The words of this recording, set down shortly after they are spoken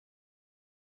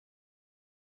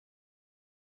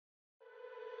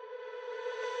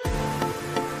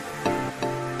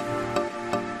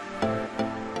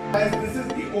guys, this is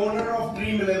the owner of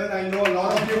Dream 11. I know a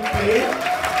lot of you play.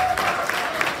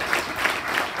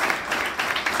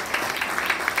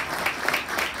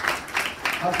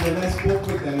 When I spoke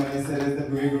with them and I said that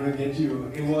we're going to get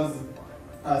you, it was,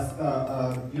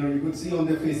 you could see on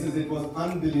their faces, it was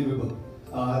unbelievable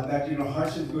that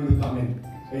Harsh is going to come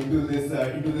into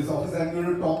this office and we're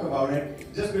going to talk about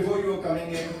it. Just before you were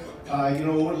coming in,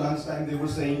 over lunchtime they were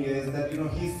saying is that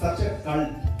he's such a cult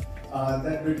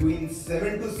that between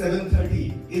 7 to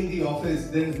 7:30 in the office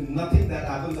there is nothing that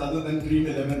happens other than Dream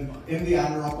 11 in the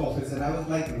ANAROCK office, and I was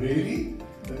like, really?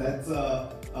 That's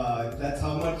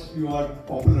how much you are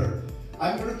popular.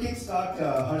 I'm going to kickstart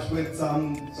Harsh with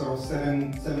some sort of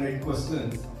 7-8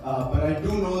 questions, but I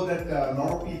do know that a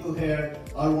lot of people here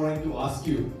are wanting to ask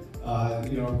you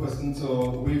questions.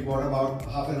 So we've got about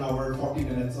half an hour, 40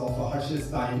 minutes of Harsh's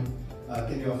time.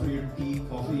 Can you offer your tea,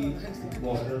 coffee,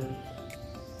 water?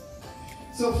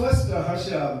 So first, Harsh,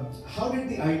 how did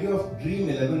the idea of Dream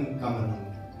 11 come around?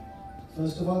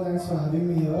 First of all, thanks for having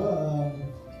me here.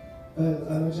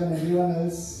 Anuj and everyone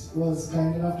else was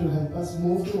kind enough to help us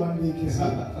move to one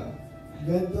vacation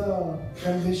with the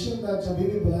condition that जब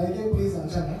भी बुलाएंगे please आ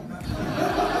जाना.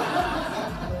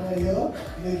 Here,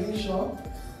 making sure,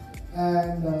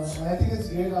 and I think it's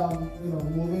great.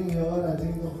 Moving here, I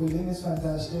think the building is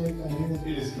fantastic. I think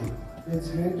it is true. It's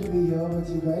great to be here with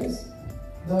you guys.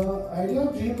 The idea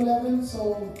of Dream 11,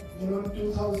 so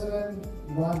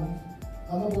 2001.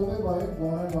 I'm a Bombay boy,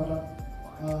 born and brought up.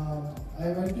 I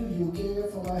went to UK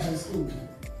for my high school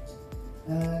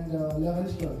and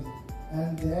 11th, 12th,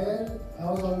 and there I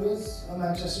was always a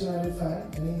Manchester United fan.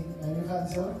 Any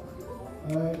fans here?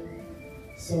 Alright.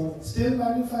 So still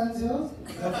Man U fans here?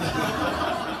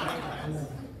 Yeah.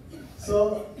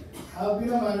 So I've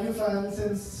been a Man U fan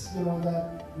since that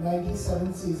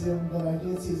 97th season, the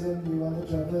 98th season we won the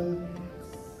treble.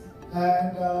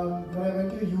 And when I went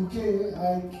to UK,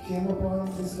 I came upon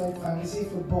this fantasy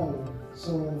football.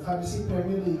 So Fantasy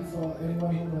Premier League for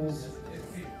anyone who knows.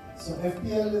 So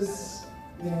FPL is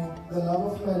the love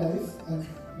of my life, and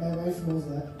my wife knows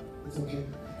that. It's okay.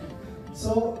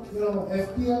 So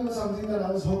FPL was something that I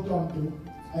was hooked onto.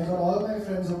 I got all my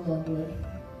friends hooked onto it,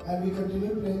 and we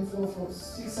continued playing for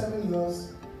 6-7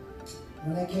 years.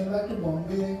 When I came back to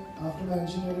Bombay after my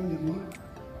engineering degree,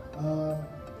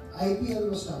 IPL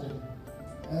was started,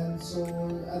 and so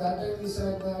at that time we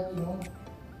said that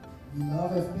we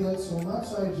love FPL so much,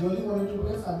 so I really wanted to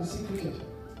play fantasy cricket.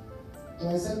 So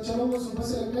I said, "Chalo, wo super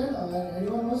selected."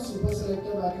 Anyone was super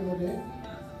selected back in the day.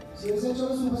 So we said,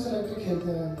 "Chalo, super selected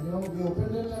khelte hain." We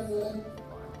opened it and we were like,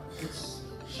 "It's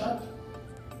shut."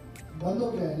 Band ho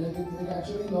gaya. It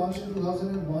actually launched in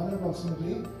 2001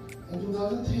 approximately. In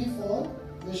 2003-04,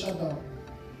 they shut down.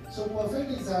 So perfect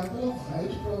example of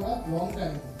right product, wrong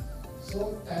time. So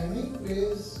timing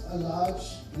plays a large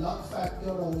luck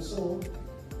factor also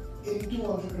into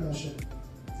entrepreneurship.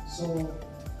 So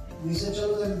we said,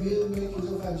 "Chalo, then we'll make use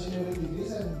of engineering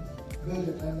degrees and build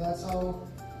it," and that's how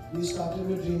we started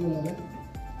with Dream 11.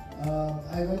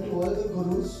 I went to all the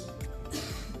gurus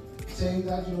saying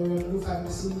that we're going to do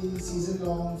fantasy season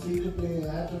long, free to play,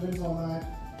 ad-driven format,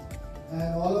 and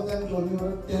all of them told me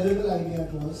what a terrible idea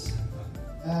it was.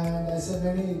 And I said,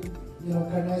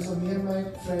 karna hai. So me and my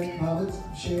friend Bhavit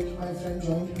Sheth, my friend,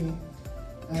 joined me,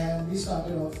 and we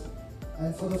started off. And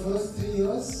for the first 3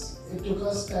 years, it took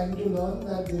us time to learn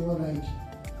that they were right.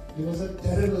 It was a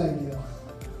terrible idea.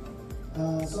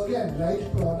 So again, right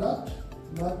product,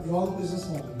 but wrong business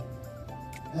model.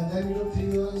 And then we took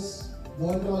 3 years,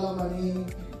 burned all our money,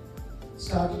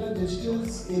 started a digital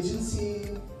agency,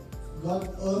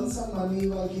 earned some money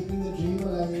while keeping the dream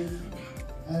alive.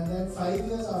 And then 5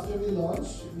 years after we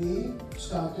launched, we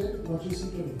started what you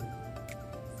see today.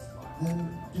 And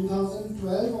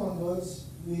 2012 onwards,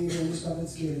 we really started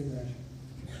scaling that.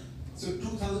 So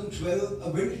 2012,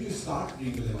 when did you start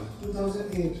Dream 11?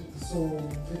 2008. So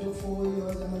it took 4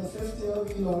 years, and in the 5th year,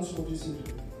 we launched what you see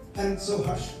today. And so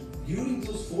Harsh, during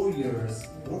those 4 years,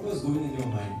 what was going in your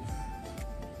mind?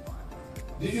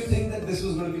 Did you think that this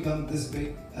was going to become this big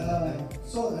at that time?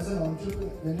 So as an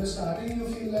entrepreneur, when you're starting, you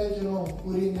feel like,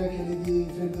 Puri India kelegi,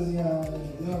 fir duniya,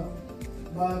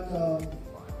 but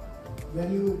when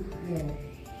you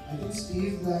I think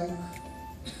Steve Blank,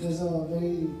 there's a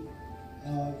very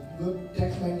good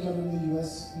tech mentor in the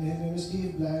US, his name is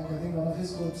Steve Blank. I think one of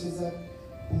his quotes is that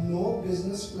no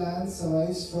business plan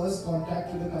survives first contact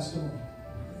with the customer,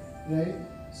 right?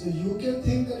 So you can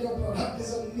think that your product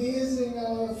is amazing,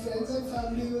 and friends and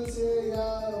family will say,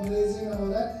 yeah, amazing and all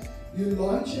that. You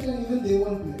launch it and even they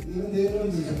won't play, even they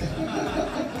don't use it.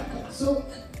 So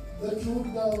the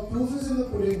proof is in the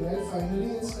pudding, right?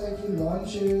 Finally, it's like you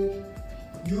launch it,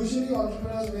 Usually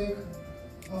entrepreneurs make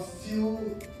a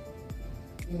few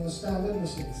standard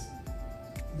mistakes.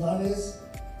 One is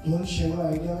don't share your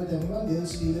idea with anyone, they'll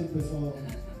steal it before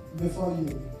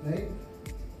you, right?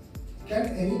 Can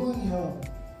anyone here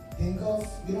think of,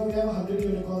 we have 100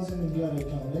 unicorns in India right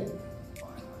now, right?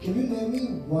 Can you name me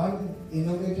one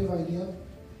innovative idea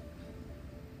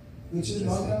which is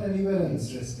not done anywhere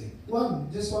else? Interesting.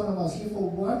 Just one I'm asking for.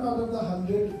 One out of the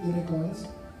 100 unicorns,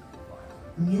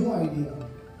 new idea.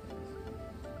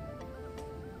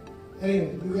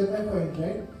 Anyway, you get my point,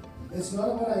 right? It's not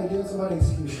about idea, it's about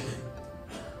execution.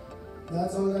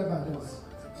 That's all that matters.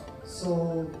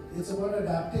 So it's about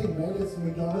adapting, right? It's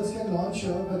McDonald's can launch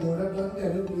here, but they would have done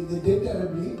terribly. They did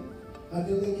terribly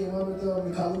until they came out with a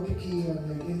Mikhailo Tikki and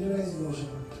like Indianized version.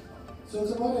 So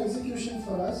it's about execution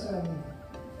for us,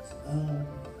 and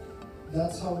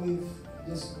that's how we've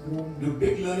just grown. The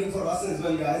big learning for us as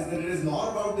well, guys, that it is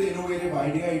not about the innovative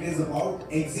idea, it is about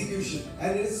execution.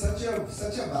 And it is such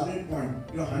a valid point.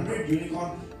 100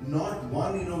 unicorn, not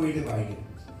one innovative idea.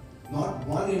 Not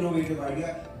one innovative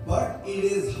idea, but it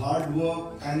is hard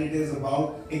work and it is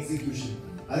about execution.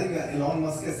 I think Elon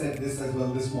Musk has said this as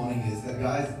well this morning, is that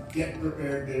guys, get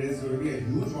prepared, there is going to be a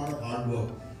huge amount of hard work.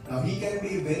 Now he can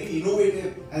be very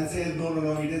innovative and say, no,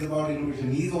 it is about innovation.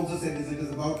 He's also said this, it is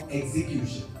about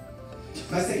execution.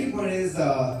 My second point is,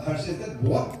 Harsh, is that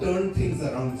what turned things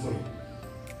around for you?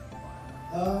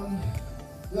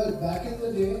 Well, back in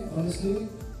the day, honestly,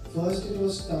 first it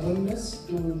was stubbornness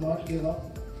to not give up.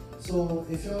 So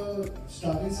if you're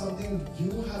starting something,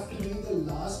 you have to be the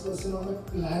last person on the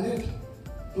planet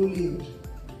to leave it.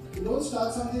 You don't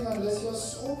start something unless you're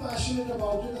so passionate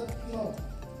about it that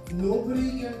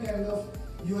nobody can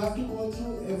you have to go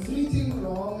through everything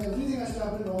wrong, everything has to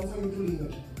happen wrong for you to leave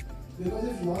it. Because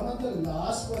if you are not the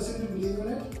last person to believe in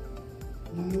it,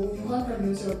 you can't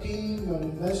convince your team, your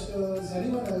investors,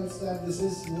 anyone else that this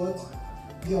is worth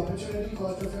the opportunity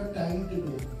cost of your time to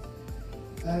do.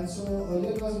 And so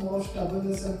earlier it was more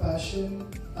stubbornness and passion.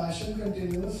 Passion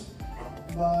continues,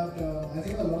 but I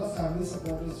think a lot of family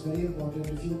support is very important.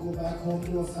 If you go back home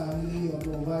to a family or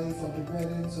to a wife or to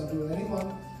parents or to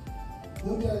anyone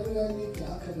who tell you like,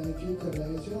 kya kar raha hai, kyun kar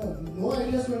raha hai, no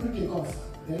idea is going to take off,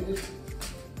 right?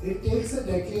 It takes a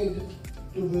decade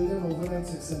to build an overnight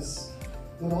success.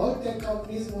 But all tech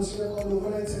companies mostly are called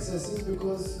overnight successes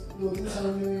because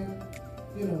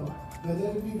whether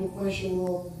it be Book My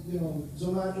Show,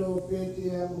 Zomato,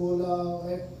 Paytm,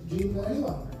 Ola, Dream,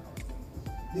 anyone,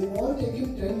 they've all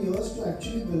taken 10 years to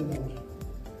actually build out.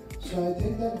 So I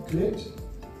think that grit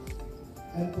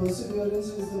and perseverance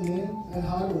is the main, and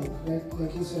hard work,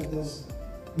 like you said, there's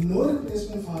no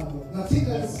replacement for hard work, nothing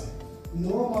else.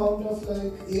 No amount of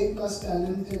like A+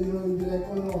 talent, you'll be like,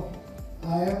 oh no,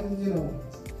 I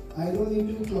don't need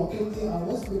to clock in the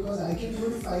hours because I can do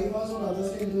it 5 hours or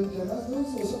others can do it 10 hours. No,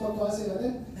 it's also bakwas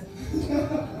hai.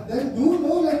 Then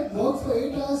work for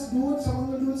 8 hours, do what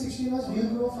someone will do in 16 hours, we'll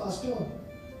grow faster.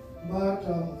 But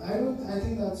I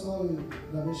think that's all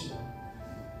rubbish.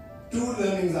 Two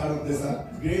learnings out of this.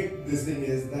 Great this thing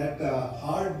is that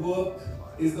hard work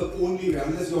is the only way,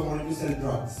 unless you're wanting to sell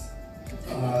drugs.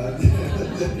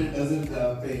 It doesn't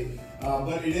pay.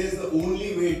 But it is the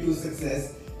only way to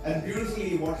success. And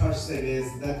beautifully what Harsh said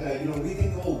is that, we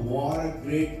think, oh, what a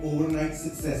great overnight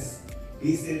success.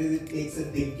 He said it takes a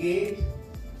decade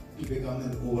to become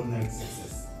an overnight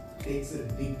success. It takes a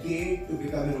decade to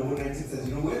become an overnight success.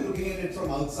 We're looking at it from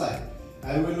outside.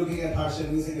 And we're looking at Harsh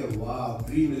and we're saying, wow,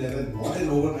 Dream 11, what an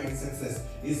overnight success.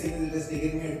 He's saying it has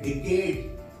taken me a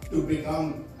decade to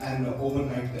become an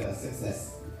overnight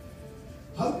success.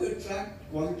 How do you attract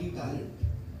quality talent?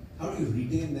 How do you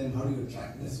retain them? How do you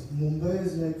attract them? Mumbai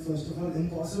is first of all,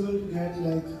 impossible to get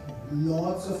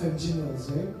lots of engineers,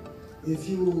 right? If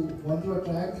you want to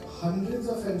attract hundreds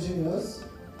of engineers,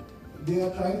 they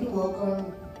are trying to work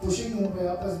on pushing Mumbai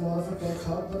up as more of a tech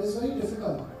hub, but it's very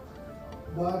difficult.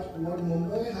 But what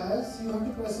Mumbai has, you have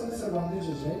to press on its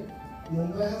advantages, right?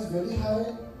 Mumbai has very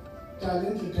high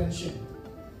talent retention.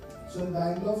 So in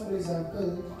Bangalore, for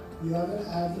example, you have an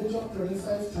average of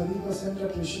 25-30%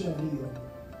 attrition every year.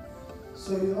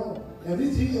 So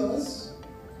every 3 years,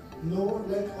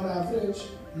 on average,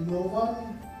 no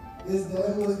one is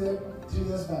there who was there 3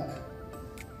 years back.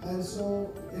 And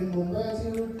so in Mumbai, I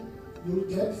think you'll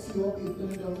get fewer people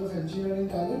in terms of engineering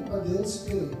talent, but they'll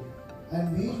stay.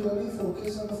 And we really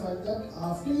focus on the fact that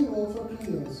after you work for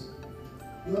 2 years,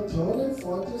 your third and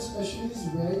fourth year especially is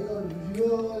where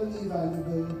you're really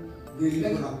valuable.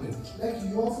 Really productive.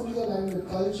 You are fully aligned with the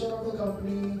culture of the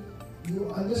company,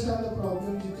 you understand the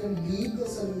problems, you can lead the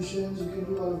solutions, you can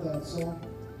do all of that. So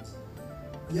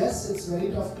yes, it's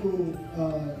very tough to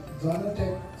run a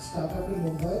tech startup in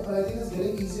Mumbai, but I think it's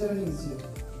getting easier and easier.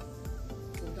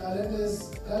 So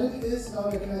talent is now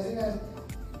recognizing, and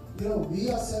we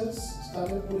ourselves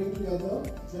started putting together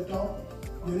the top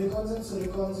unicorns and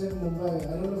silicons in Mumbai.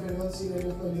 I don't know if anyone's seen any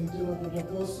of my LinkedIn or Twitter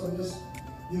posts on this.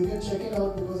 You can check it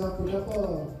out because I put up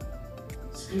a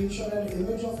screenshot and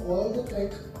image of all the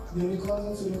tech unicorns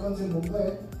and silicons in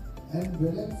Mumbai, and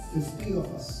we're like 50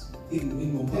 of us. In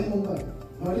Mumbai? In Mumbai.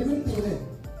 Not even Pune.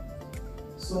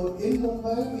 So in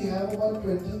Mumbai, we have about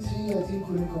 23, I think,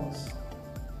 unicorns.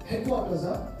 Headquarters,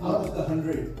 huh? Out of the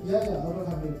 100? Yeah, out of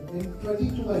 100. In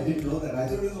 22, I didn't know that. I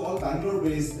thought it was all Bangalore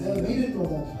based. Yeah, we didn't know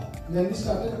that. When we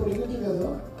started putting it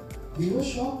together, we were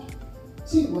shocked.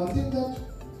 See, one thing that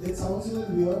it sounds a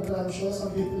little weird, but I'm sure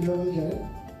some people here will get it.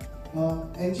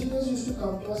 Engineers used to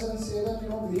come to us and say that,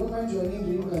 we don't mind joining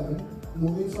Dream 11,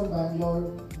 moving from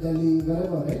Bangalore, Delhi,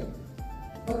 wherever, right?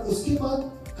 But uske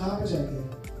baad, kahan pe jayenge?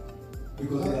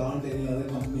 Because there aren't any other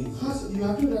companies. So you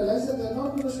have to realize that they're not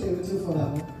going to stay with you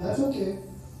forever. That's okay.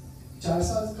 4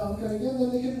 saal काम करेंगे and then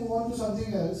they can move on to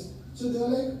something else. So they're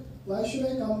like, why should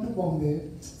I come to Bombay,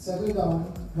 settle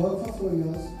down, work for 4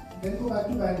 years, then go back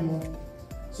to Bangalore?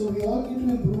 So we all need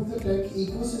to improve the tech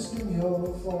ecosystem here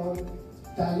for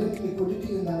talent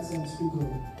liquidity in that sense to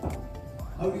grow.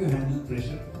 How do you handle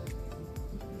pressure?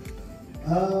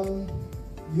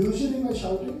 Usually by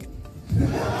shouting.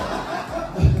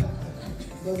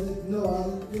 But no,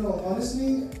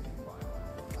 honestly,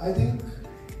 I think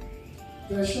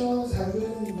pressure is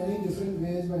handled in many different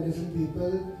ways by different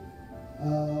people.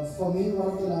 For me, one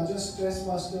of the largest stress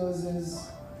busters is,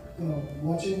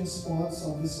 watching sports,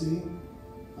 obviously.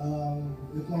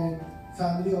 With my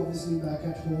family, obviously, back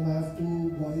at home, I have 2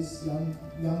 boys,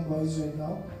 young boys right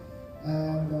now.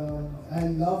 And I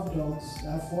love dogs.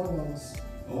 I have 4 dogs.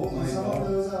 Oh my Some God. of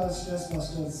those are stress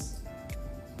busters.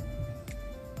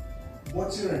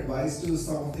 What's your advice to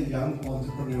some of the young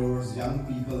entrepreneurs, young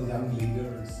people, young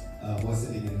leaders who are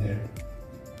sitting in there?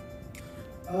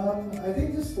 I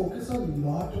think just focus a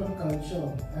lot on culture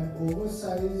and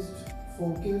oversized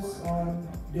focus on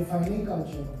defining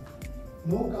culture.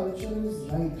 No culture is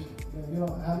right.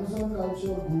 Amazon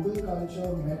culture, Google culture,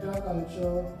 Meta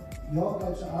culture, your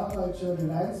culture, our culture,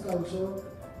 Reliance culture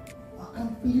are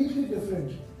completely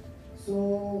different.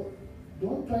 So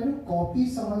don't try to copy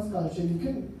someone's culture. You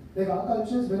can, our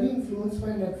culture is very influenced by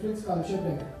Netflix culture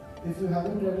tech. If you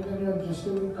haven't read it and you're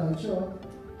interested in culture,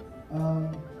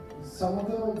 some of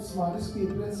the smartest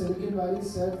people in Silicon Valley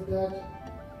said that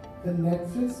the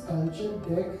Netflix culture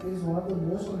deck is one of the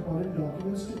most important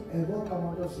documents to ever come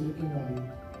out of Silicon Valley,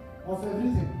 of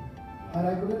everything. And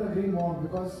I couldn't agree more,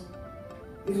 because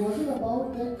it wasn't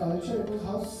about their culture, it was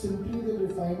how simply they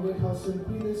defined it, how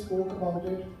simply they spoke about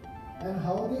it, and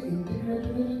how they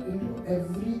integrated it into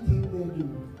everything they do.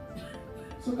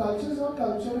 So culture is not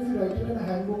culture if you write it in a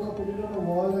handbook or put it on a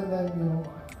wall and then,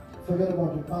 forget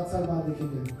about it, 5 saal baad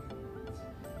dekhenge.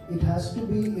 It has to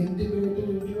be integrated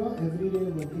into your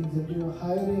everyday workings, into your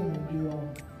hiring, into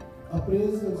your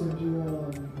appraisals, into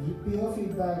your peer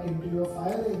feedback, into your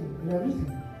firing, in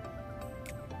everything.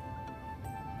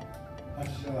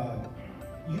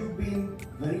 You've been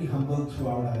very humble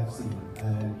throughout, I have seen,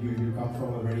 and you come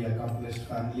from a very accomplished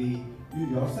family. You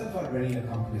yourself are very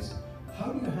accomplished.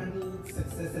 How do you handle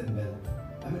success and wealth?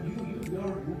 I mean,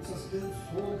 your roots are still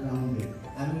so grounded.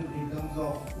 I mean, in terms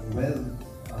of wealth,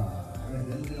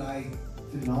 they're like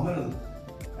phenomenal.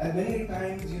 And many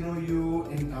times, you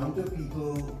encounter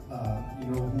people,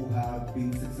 who have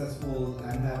been successful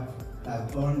and have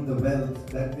earned the wealth,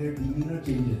 that their demeanor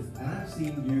changes. And I've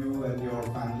seen you and your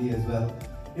family as well.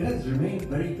 It has remained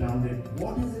very grounded.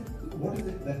 What is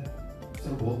it that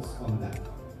sort of works on that?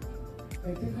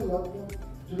 I think a lot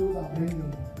to do with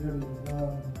upbringing, really.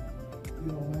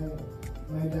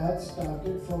 My dad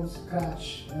started from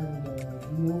scratch and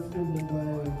moved to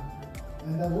Mumbai,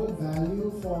 and that whole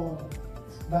value for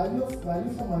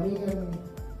money and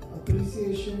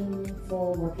appreciation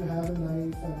for what you have in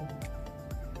life, and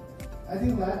I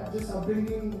think that this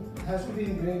upbringing has to be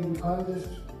ingrained. You can't just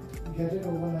get it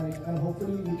overnight, and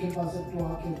hopefully we can pass it to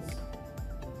our kids.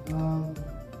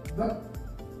 But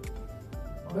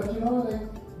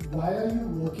why are you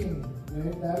working?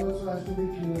 Right? That also has to be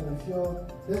clear.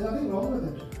 There's nothing wrong with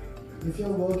it. If you're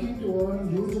working to earn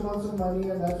huge amounts of money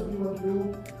and that's what you want to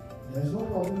do, there's no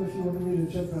problem if you want to be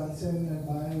Richard Branson and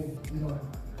buy,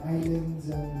 islands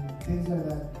and things like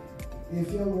that.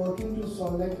 If you're working to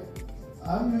solve,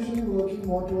 I'm usually working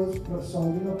more towards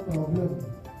solving a problem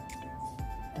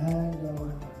and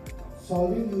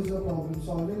solving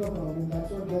a problem.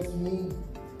 That's what gets me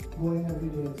going every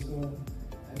day. So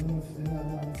I don't know if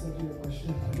another answer to your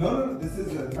question. No, this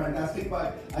is fantastic.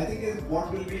 But I think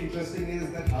what will be interesting is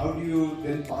that how do you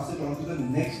then pass it on to the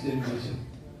next generation?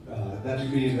 That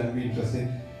will be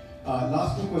interesting.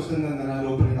 Last two questions, and then I'll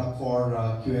open it up for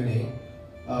Q&A.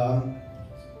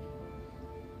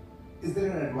 Is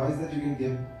there an advice that you can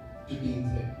give to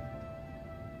teens here?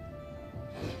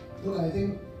 Look,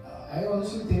 I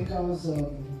honestly think I was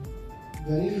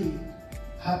very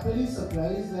happily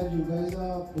surprised that you guys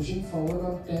are pushing forward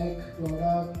on tech,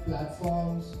 product,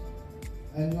 platforms,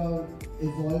 and you're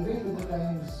evolving with the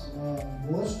times.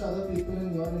 Most other people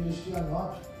in your industry are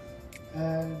not.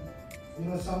 And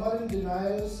some are in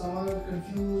denial, some are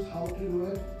confused how to do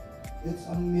it. It's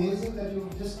amazing that you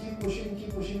just keep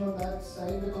pushing on that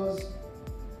side, because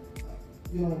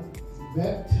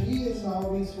Web 3 is now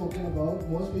being spoken about.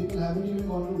 Most people haven't even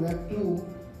gone to Web 2,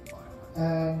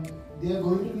 and they are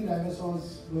going to be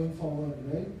dinosaurs going forward,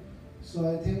 right?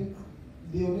 So I think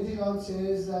the only thing I would say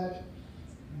is that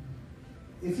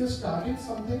if you're starting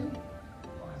something,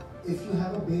 if you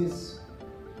have a base,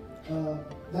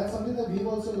 that's something that we've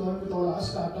also learned with all our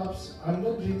startups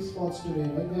under Dream Sports today,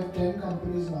 right? We have 10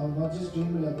 companies now, not just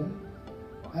Dream 11.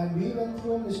 And we went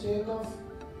through a mistake of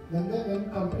when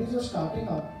companies are starting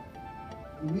up,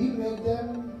 we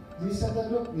said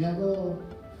that look, we have a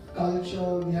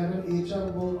culture, we have an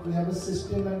HR book, we have a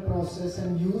system and process,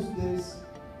 and use this,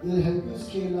 it'll help you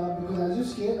scale up, because as you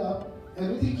scale up,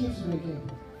 everything keeps breaking.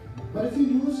 But if you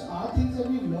use our things that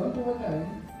we've learned over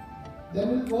time,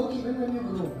 then it'll work even when you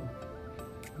grow.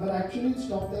 But actually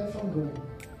stop them from growing.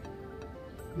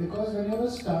 Because when you're a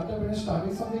startup, when you're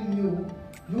starting something new,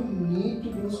 you need to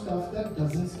do stuff that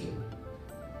doesn't scale.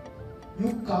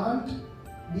 You can't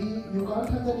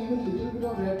have that even little bit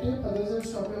of red tape, otherwise it'll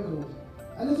stop your growth.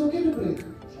 And it's okay to break.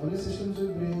 All your systems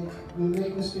will break, you'll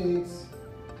make mistakes.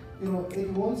 It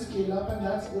won't scale up, and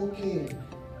that's okay.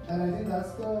 And I think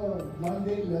that's the one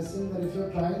big lesson, that if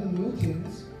you're trying new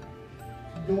things,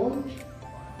 don't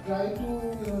try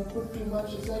to put too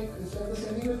much. It's like the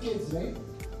same thing with kids, right?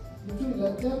 You have to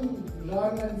let them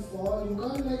run and fall. You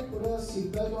can't put a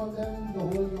seatbelt on them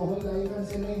your whole life and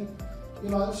say,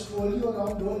 I'll stroll you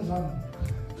around, don't run.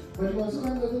 But you also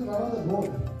can't let them run on the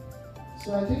road.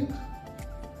 So I think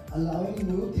allowing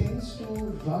new things to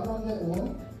run on their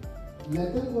own,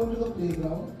 let them go to the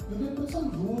playground. You can put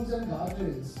some rules and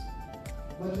guardrails,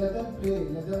 but let them play,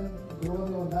 let them grow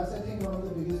on their own. That's, I think, one of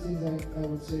the biggest things I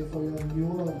would say for your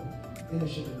newer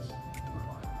initiatives.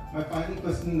 My final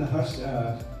question, Harsh,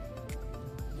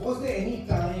 was there any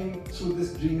time through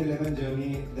this Dream 11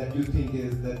 journey that you think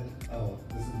is that, oh,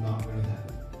 this is not going to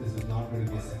happen, this is not going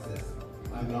to be a success,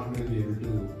 I'm not going to be able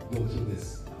to go through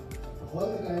this? All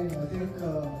the time. I think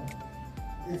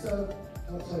it's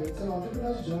an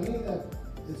entrepreneur's journey that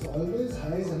it's always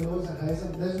highs and lows and highs,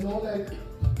 and there's no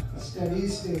steady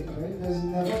state, right? There's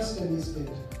never a steady state.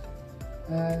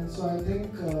 And so I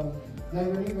think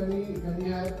when we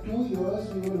had 2 years,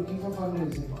 we were looking for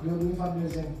fundraising. We were doing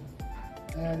fundraising,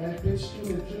 and I pitched to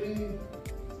literally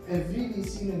every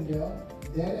VC in India,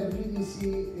 then every VC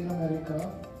in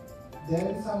America,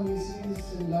 then some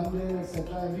VCs in London,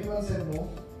 etc. Everyone said no.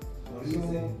 What do you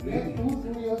say? We had 2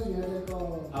 years, we had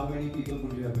How many people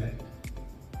could you have met?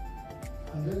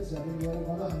 Hundreds. I mean, we had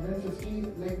about 150,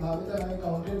 like Bhavit and I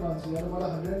counted once, we had about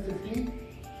 150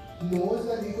 no's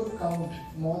that we could count.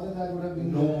 More than that would have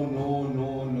been... No.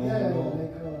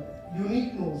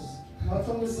 Unique no's. Not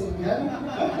from the same. We had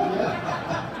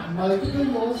multiple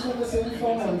no's from the same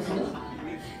firm also.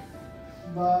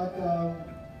 But,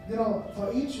 for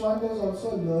each one there was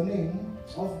also a learning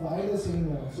of why the same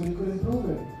no, so we could improve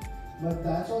it. But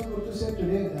that's all good to say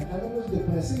today. That time it was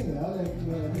depressing, yeah?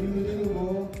 Every meeting you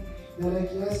go, they're like,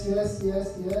 yes,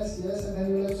 and then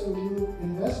you're like, so will you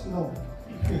invest? No.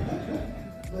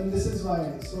 Then this is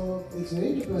why. So it's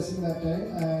very depressing that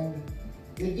time, and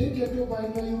it did get to a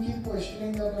point where you keep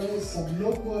questioning that, सब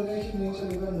लोग बोल रहे हैं कि नहीं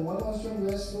चलेगा, no one wants to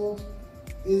invest, so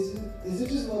is it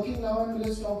just working now and will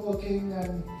it stop working?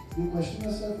 And you question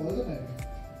yourself all the time.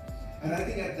 And I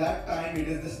think at that time it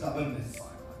is the stubbornness.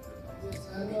 Yes,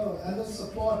 and the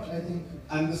support, I think.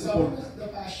 And the support. The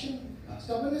passion.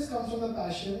 Stubbornness comes from the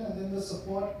passion, and then the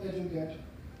support that you get.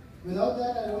 Without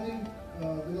that, I don't think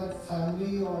without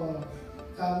family or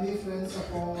family, friends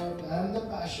support and the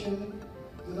passion,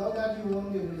 without that you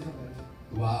won't be able to survive.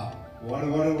 Wow. What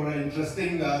an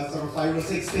interesting sort of 5 or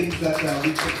 6 things that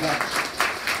we picked up.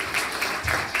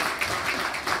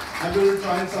 I'm going to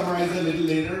try and summarize a little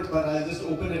later, but I'll just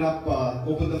open it up,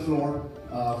 open the floor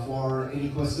for any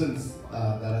questions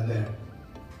that are there.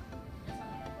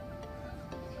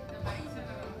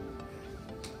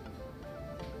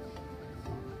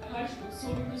 Harsh, so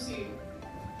good to see you.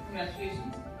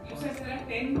 Congratulations. You said there are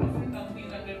 10 different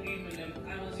companies under Dream 11.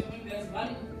 I'm assuming there's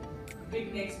one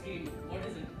big next dream. What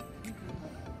is it?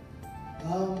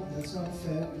 That's not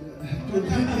fair.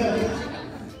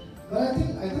 But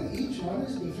I think each one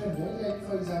is different, right? Like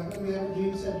for example, we have a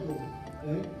Dream Set Go,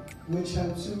 right? Which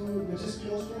helps you, which is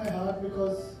close to my heart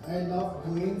because I love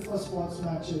going for sports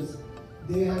matches.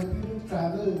 They help you to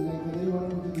travel, like whether you want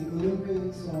to go to the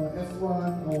Olympics or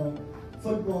F1 or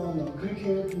football or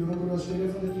cricket, you want to go to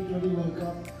Australia for the T20 World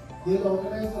Cup. They'll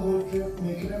organize the whole trip,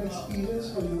 make it an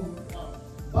experience for you.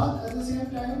 But at the same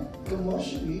time,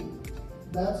 commercially,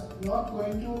 that's not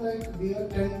going to like be a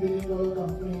 $10 billion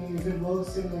company if it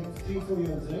works in like 3-4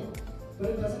 years, right? But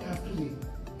it doesn't have to be.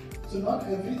 So not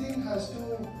everything has to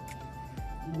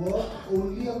work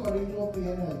only according to a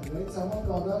P&L, right? Some of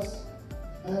products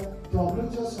have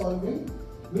problems you're solving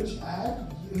which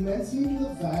add immensely to the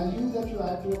value that you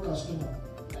add to a customer.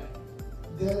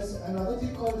 There's another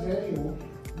thing called radio,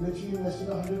 which we invested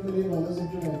 $100 million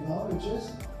into right now, which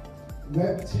is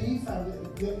Web3,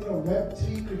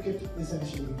 Web3 cricket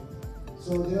essentially.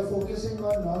 So they are focusing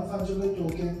on non-fungible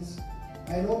tokens.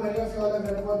 I know many of you all have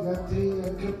read about Web3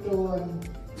 and crypto, and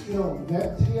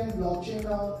Web3 and blockchain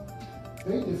are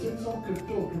very different from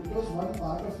crypto. Crypto is one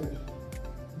part of it.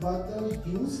 But the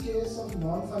use case of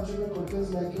non-fungible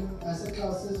tokens like in asset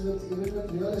classes even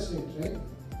with real estate, right?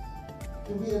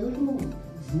 To be able to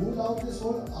rule out this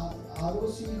whole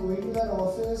ROC, going to that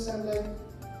office and like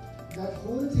that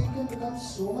whole thing can become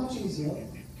so much easier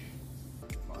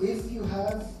if you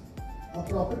have a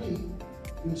property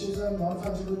which is a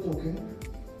non-fungible token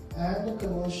and a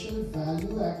commercial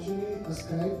value actually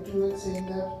ascribed to it, saying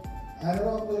that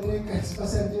ANAROCK will take X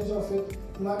percentage of it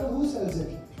no matter who sells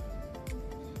it.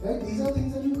 Right? These are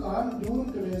things that you can't do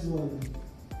in today's world.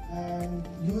 And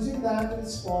using that in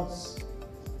sports,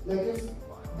 like if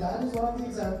that is one of the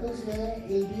examples where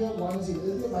it'll be a 1-0,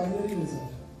 it'll be a binary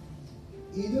result.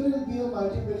 Either it'll be a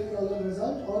multi-billion dollar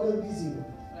result or it'll be zero.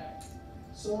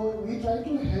 So we try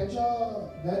to hedge our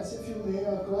bets, if you may,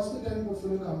 across the 10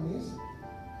 portfolio companies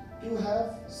to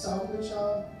have some which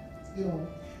are,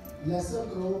 lesser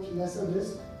growth, lesser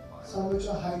risk, some which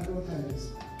are high growth, high risk.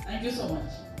 Thank you so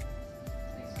much.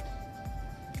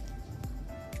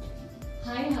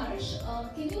 Hi Harsh,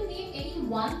 can you name any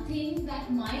one thing that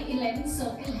my 11th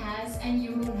circle has and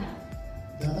you don't have?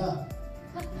 Dada.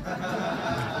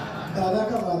 Dada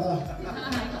ka vada.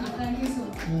 Thank you so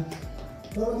much. Yeah.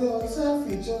 No, they also have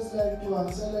features like to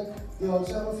answer, like they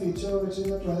also have a feature which is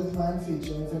a 12th man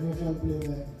feature, if any of you all play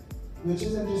there, which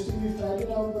is interesting. We've tried it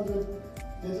out but with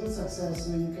little success,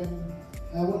 so you can,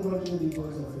 I won't go into the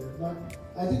details of it. But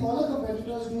I think all the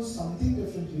competitors do something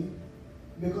differently.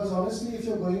 Because honestly, if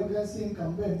you're going against the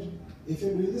incumbent, if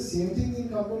you're doing the same thing the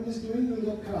incumbent is doing, you'll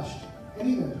get crushed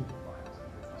anywhere.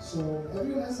 So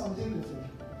everyone has something different.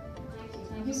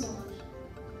 Thank you so much.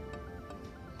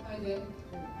 Hi there.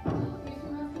 If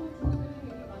you have to choose between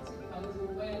any one city, how is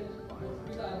Mumbai and what would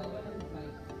be the other one and why?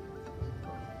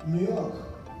 New York.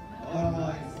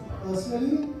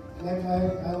 Personally, like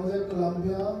I was at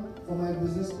Columbia for my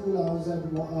business school, I was at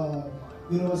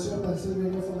University of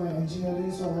Pennsylvania for my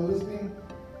engineering, so I've always been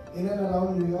in and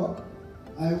around New York.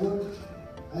 I would,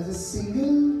 as a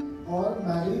single or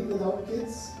married without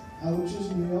kids, I would choose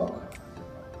New York.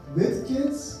 With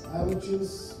kids, I would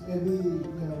choose maybe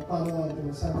Palo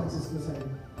Alto, San Francisco side.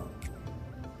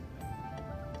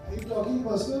 Are you talking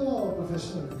personal or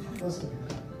professional? Personal.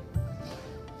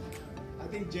 I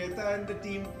think Jeta and the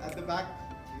team at the back,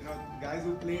 guys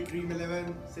who play Dream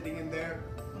 11 sitting in there.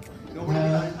 Nobody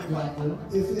will identify.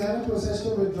 If you have a process to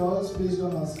withdrawals, please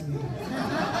don't ask me.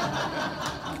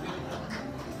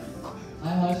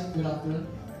 Hi Harsh, good afternoon.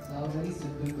 So I have a very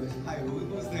simple question. Hi,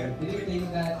 who was there? Did you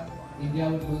think that India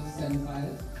would lose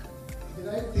semi-finals? Did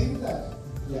I think that?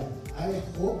 Yeah. I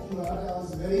hope not. I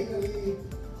was very, very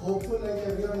hopeful like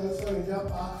everyone else for India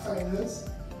Park finals.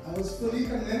 I was fully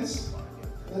convinced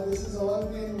that this has all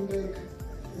been like,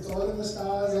 it's all in the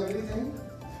stars, everything.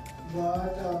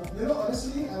 But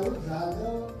honestly, I would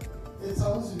rather, it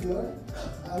sounds weird,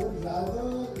 I would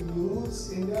rather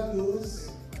India lose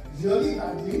really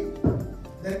badly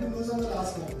than to lose on the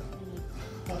last one.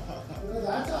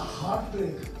 That's a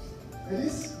heartbreak. At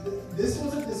least this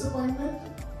was a disappointment.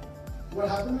 What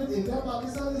happened with India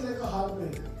Pakistan is like a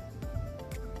heartbreak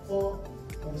for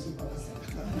obviously Pakistan.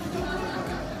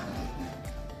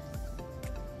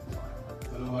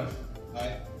 Hello Harsh.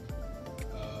 Hi.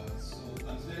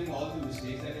 Considering all the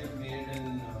mistakes that you've made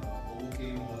and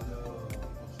overcame all the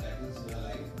obstacles in your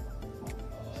life,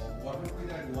 what would be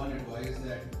that one advice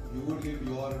that you would give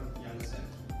your younger self?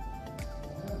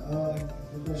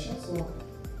 Good question. So,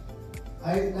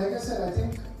 like I said, I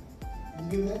think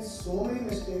we make so many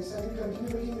mistakes and we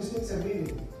continue making mistakes every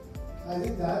day. I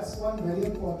think that's one very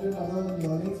important other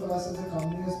learning for us as a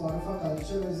company, as part of our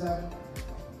culture, is that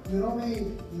we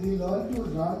learn to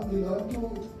run, we learn to,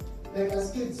 like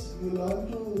as kids, you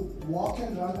learn to walk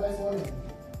and run by falling.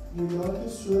 You learn to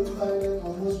swim by like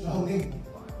almost drowning.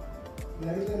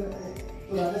 Right? And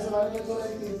पुराने ज़माने में तो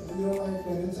like my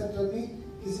parents had told me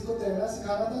किसी को तैरना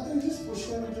सिखाना था तो you just push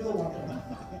them into the water,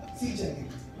 सीख जाएंगे.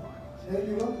 Like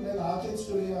like our kids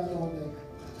today are all like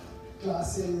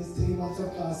classes, 3 months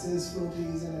of classes,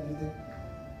 floaties and everything.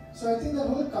 So I think that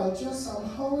whole culture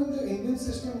somehow in the Indian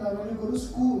system now when you go to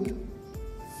school,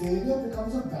 failure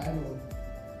becomes a bad word.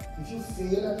 If you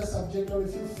fail at a subject or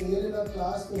if you fail in a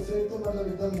class, तो फिर तो मतलब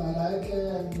एकदम नालायक है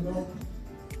and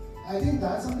I think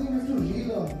that's something we have to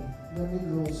relearn when we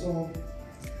grow. So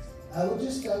I would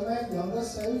just tell my younger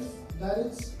self that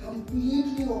it's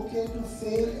completely okay to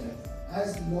fail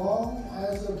as long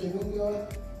as you're giving your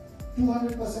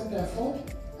 200% effort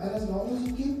and as long as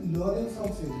you keep learning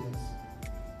from failures.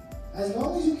 As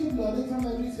long as you keep learning from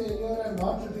every failure and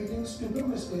not repeating stupid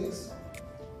mistakes,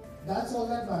 that's all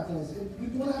that matters. You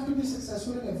don't have to be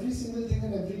successful in every single thing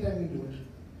and every time you do it.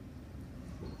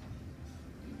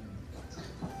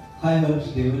 Hi Harsh,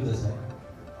 David this side.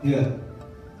 Here.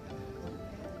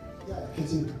 Yeah,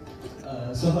 continue.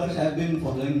 So Harsh, I've been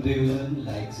following Driven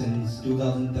like since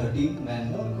 2013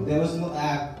 when there was no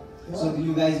app. So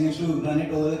you guys used to run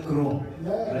it over Chrome,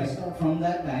 right? From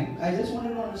that time, I just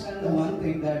wanted to understand the one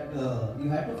thing that you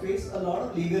had to face a lot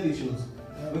of legal issues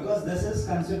because this is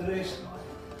consideration.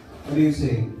 What do you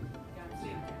say?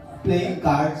 Playing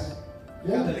cards.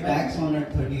 The tax on it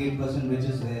 38%, which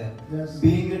is there. Yes.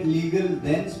 Being it legal,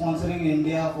 then sponsoring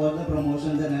India for the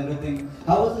promotions and everything.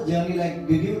 How was the journey like?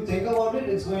 Did you think about it?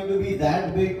 It's going to be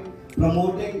that big,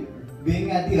 promoting, being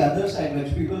at the other side,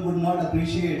 which people would not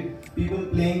appreciate. People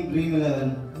playing Dream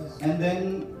 11, and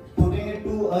then putting it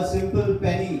to a simple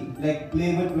penny, like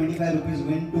play with 25 rupees,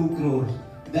 win 2 crores.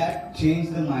 That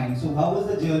changed the mind. So how was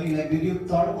the journey like? Did you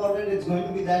thought about it? It's going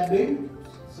to be that big?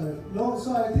 No,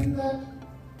 so I think that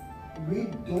we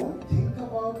don't think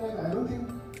about, like, I don't think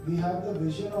we have the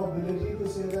vision or ability to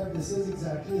say that this is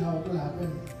exactly how it will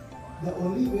happen. The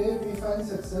only way we find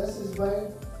success is by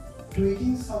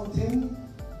tweaking something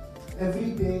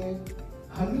every day.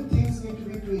 100 things need to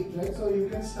be tweaked, right? So you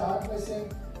can start by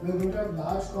saying we're going to have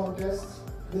large contests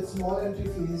with small entry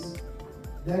fees.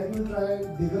 Then we'll try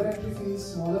bigger entry fees,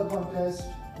 smaller contests,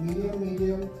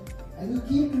 medium, and you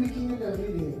keep tweaking it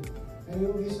every day.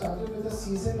 And we started with a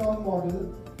season-long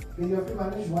model where you have to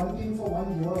manage one team for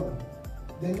 1 year.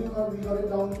 Then we got it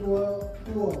down to a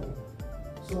tour.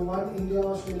 So one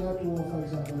India-Australia tour, for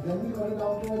example. Then we got it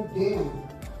down to a day,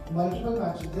 multiple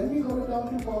matches. Then we got it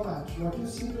down to per match. What you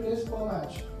see today is per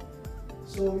match.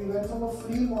 So we went from a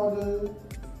free model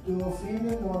to a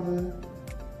freemium model.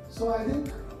 So I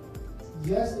think,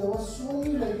 yes, there were so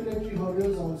many regulatory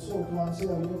hurdles also to answer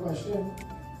your question.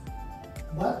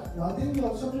 But one thing we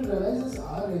also have to realize is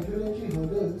our regulatory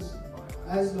hurdles,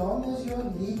 as long as you are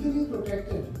legally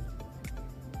protected,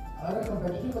 are a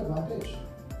competitive advantage.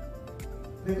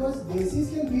 Because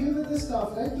desis can deal with this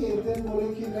stuff, right? कि एक दिन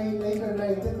बोले कि नहीं करना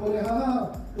है, एक दिन बोले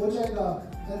हाँ हो जाएगा,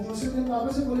 and दूसरे दिन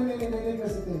वापस से बोले नहीं कर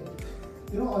सकते.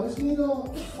 Honestly, the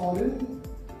foreign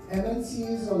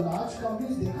MNCs or large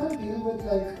companies, they can't deal with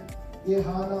like ये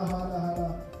हाँ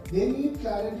ना. They need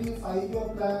clarity, 5-year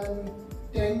plan,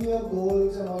 10-year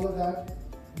goals and all of that.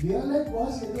 We are like,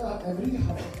 boss,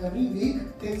 every week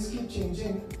things keep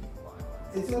changing.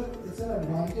 It's an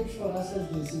advantage for us as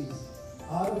DCs.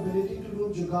 Our ability to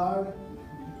do jugaad,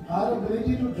 our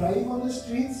ability to drive on the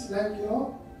streets, like,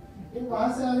 if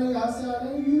वहाँ से आ रहे, यहाँ से आ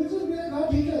रहे, you just be like, हाँ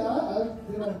ठीक है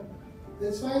यार,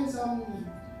 it's fine.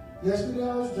 Yesterday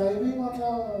I was driving on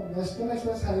the Western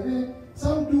Express Highway,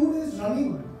 some dude is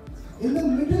running in the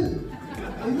middle,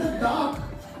 in the dark,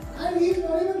 and he's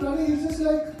not even running, he's just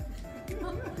like,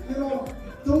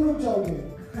 तुम रुक जाओगे.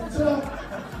 So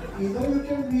either you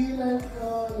can be like,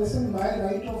 listen, my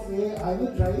right of way, I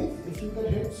will drive. If you get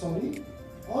hit, sorry.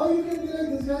 Or you can be like,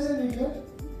 this guy's an idiot.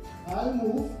 I'll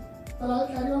move, but I'll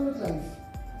carry on with life.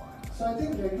 So I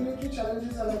think regulatory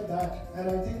challenges are like that, and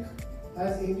I think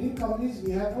as Indian companies,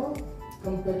 we have a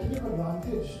competitive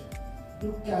advantage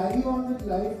to carry on with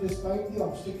life despite the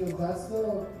obstacles. That's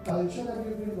the culture that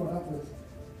we've been brought up with.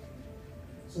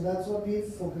 So that's what we've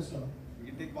focused on. We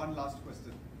can take one last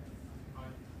question.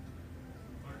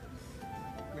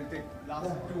 We'll take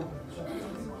last two. Sure.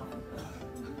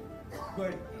 Go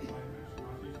ahead.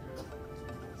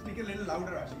 Speak a little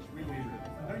louder, Ashish. We'll hear you.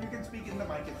 No, you can speak in the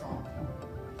mic, it's on.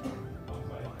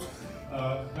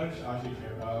 Harsh, Ashish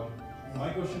here. My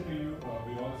question to you,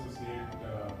 we all associate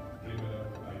Dream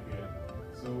 11 with IPL.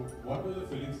 So, what was the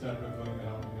feelings that were going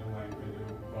around in your mind when you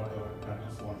got the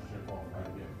title sponsorship of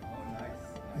IPL? Oh, nice.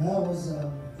 Yeah,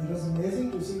 it was amazing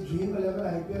to see Dream 11.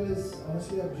 IPL is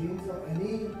honestly a dream for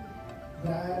any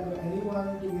brand or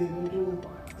anyone to be able to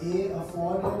A,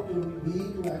 afford it, to B,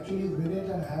 to actually win it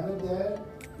and have it there.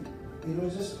 It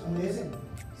was just amazing.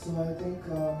 So I think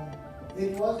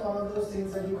it was one of those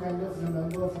things that you kind of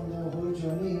remember from the whole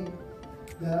journey.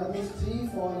 There are those 3,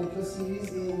 4, like your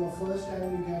Series A, your first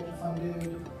time you get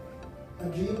funded, a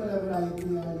Dream 11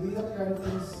 IPL. These are the kind of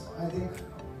things I think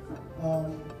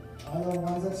are the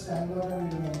ones that stand out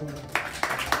and we remember.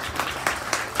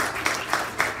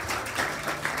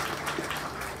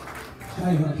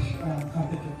 Hi Harsh,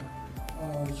 Karthik here.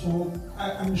 So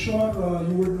I'm sure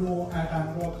you would know at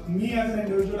ANAROCK, me as an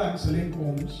individual, I'm selling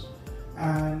homes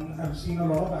and I've seen a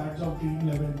lot of ads of Dream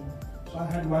 11. So I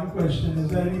had one question, is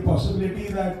there any possibility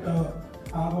that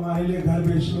आप हमारे लिए घर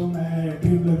बेच लो, मैं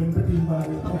Dream 11 पे team बना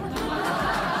देता हूँ?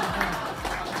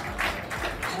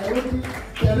 I would be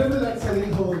terrible at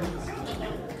selling homes.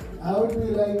 I would be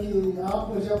like, आप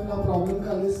मुझे अपना problem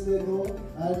का list दे दो,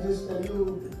 I'll just tell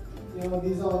you,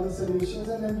 these are all the solutions,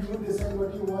 and then you decide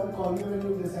what you want. Call me when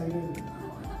you've decided.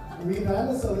 We ran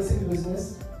a servicing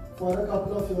business for a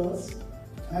couple of years,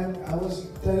 and I was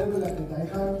terrible at it. I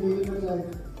can't deal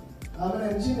with I'm an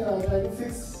engineer. I try to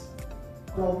fix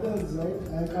problems, right?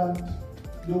 I can't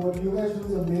do what you guys do.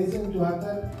 Is amazing to have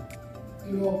that,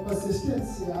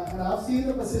 persistence. Yeah. And I've seen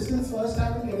the persistence first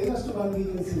time in getting us to 1 week.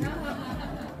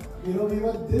 We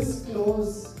were this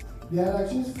close. We had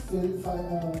actually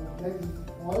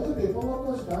all the paperwork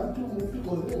was done to move to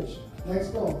Godrej next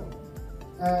door.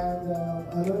 And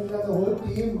Anuj and the whole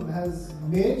team has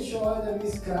made sure that we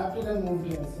scrapped it and moved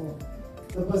here. So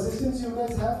the persistence you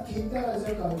guys have, keep that as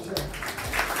your culture.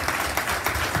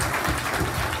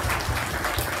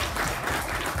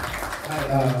 Hi,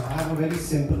 I have a very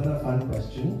simple and a fun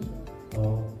question.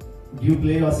 Do you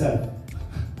play yourself?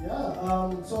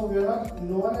 Yeah, so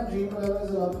no one at Dream 11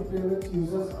 is allowed to play with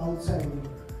users outside.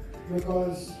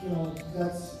 Because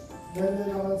that's when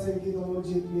they come and say कि तुम लोग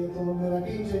जीत लिए तो मेरा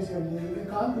team change कर लिया. We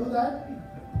can't do that.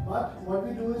 But what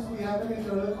we do is we have an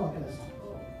internal contest.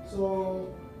 So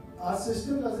our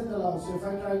system doesn't allow. So if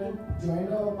I try to join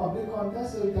a public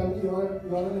contest, it will tell me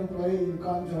you're an employee, you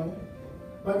can't join.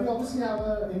 But we obviously have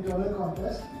an internal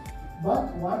contest.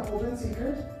 But one open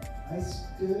secret, I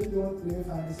still don't play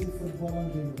fantasy football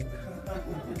on Dream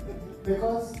 11.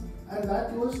 Because, and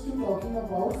that goes to talking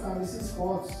about fantasy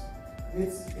sports.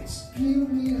 It's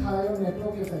extremely high on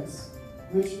network effects,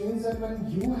 which means that when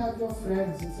you have your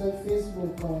friends, it's like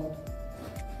Facebook,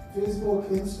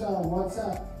 Insta,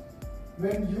 WhatsApp,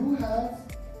 when you have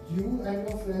you and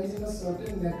your friends in a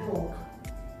certain network,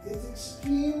 it's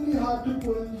extremely hard to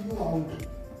pull you out.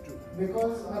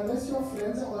 Because unless your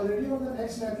friends are already on the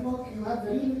next network, you have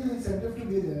very little incentive to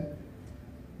be there.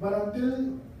 But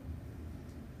until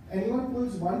anyone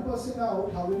pulls one person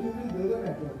out, how will you even build a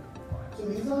network? So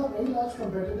these are very large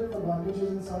competitive advantages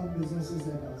in some businesses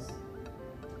like us.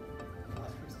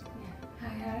 Hi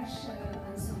Harsh,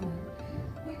 I'm Samal.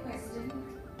 Quick question,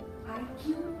 IQ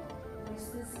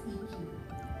versus EQ.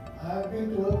 I have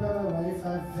been told by my wife I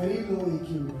have very low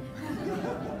EQ.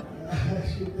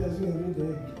 She tells me every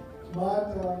day. But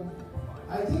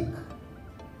I think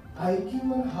IQ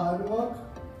and hard work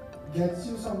gets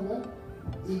you somewhere.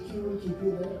 EQ will keep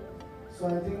you there. So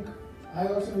I think I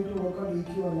also need to work on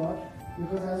EQ a lot.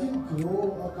 Because as you grow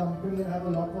a company and have a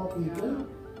lot more people,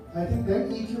 I think then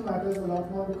EQ matters a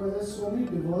lot more because there's so many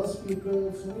diverse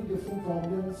people, so many different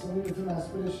problems, so many different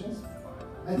aspirations.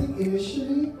 I think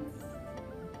initially,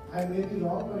 I may be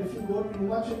wrong, but if you go too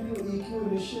much into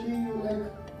EQ initially, you're like,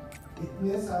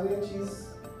 itne sare cheez,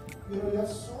 you have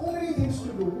so many things to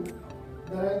do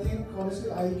that I think honestly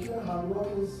IQ and hard work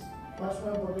is much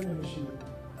more important initially.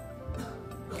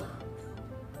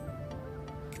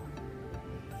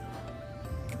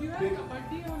 Do you have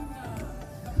kabaddi on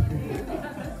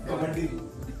Kabaddi.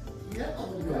 Yeah,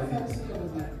 kabaddi.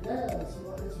 Yeah, so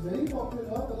it's very popular,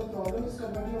 but the problem is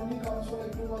kabaddi only comes for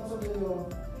like 2 months of the year.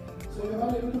 So you're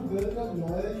not able to build a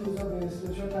loyal user base,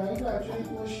 which you're trying to actually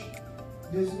push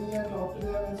Disney and talk to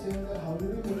them and saying that how do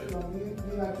we make it long? We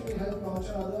actually help launch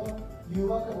another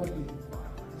Yuva Kabaddi.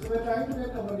 So we're trying to get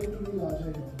Kabaddi to be larger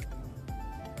again.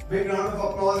 Big round of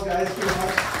applause, guys, to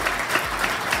us.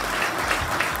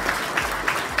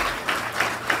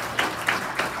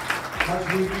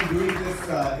 We've been doing this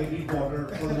every quarter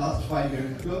for the last 5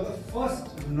 years. You're the first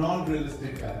non-real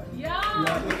estate guy. Yeah. You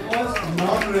are the first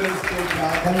non-real estate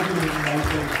guy. Thank you,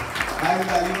 Michael. And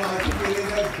I think it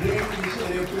is a great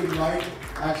initiative to invite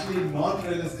actually not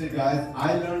realistic, guys.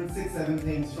 I learned 6-7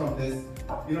 things from this.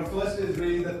 First is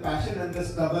really the passion and the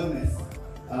stubbornness.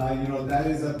 That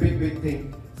is a big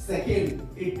thing. Second,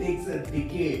 it takes a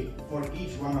decade for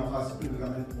each one of us to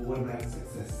become an overnight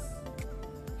success.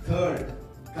 Third,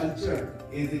 culture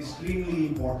is extremely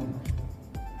important.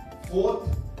 Fourth,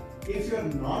 if you're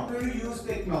not going to use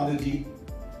technology,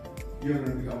 you're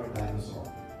going to become a dinosaur.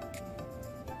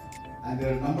 And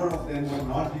there are a number of them who are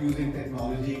not using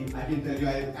technology. I can tell you,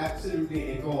 I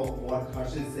absolutely echo what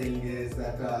Harsh is saying is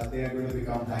that they are going to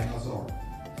become dinosaurs.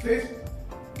 Fifth,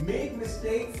 make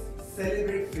mistakes,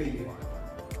 celebrate failure.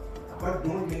 But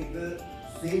don't make the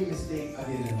same mistake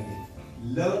again and again.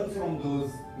 Learn from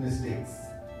those mistakes.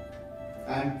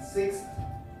 And sixth,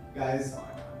 guys,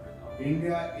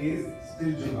 India is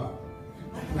still Jugaad.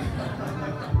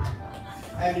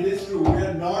 And it is true, we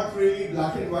are not really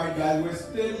black and white, guys, we're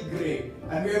still grey.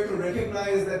 And we have to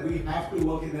recognize that we have to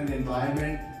work in an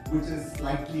environment which is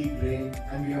slightly grey,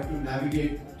 and we have to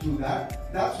navigate through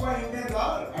that. That's why Indians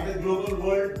are at a global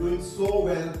world doing so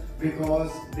well,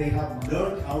 because they have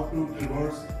learned how to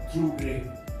traverse through grey.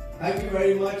 Thank you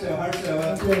very much, Harsh.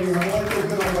 Thank you, everyone. One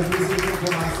token of appreciation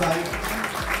from my side.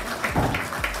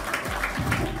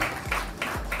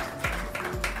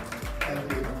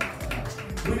 Thank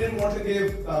you. We didn't want to give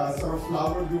sort of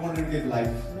flowers, we wanted to give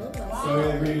life.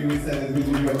 So we said that we'll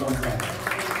give you a contract.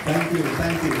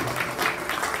 Thank you.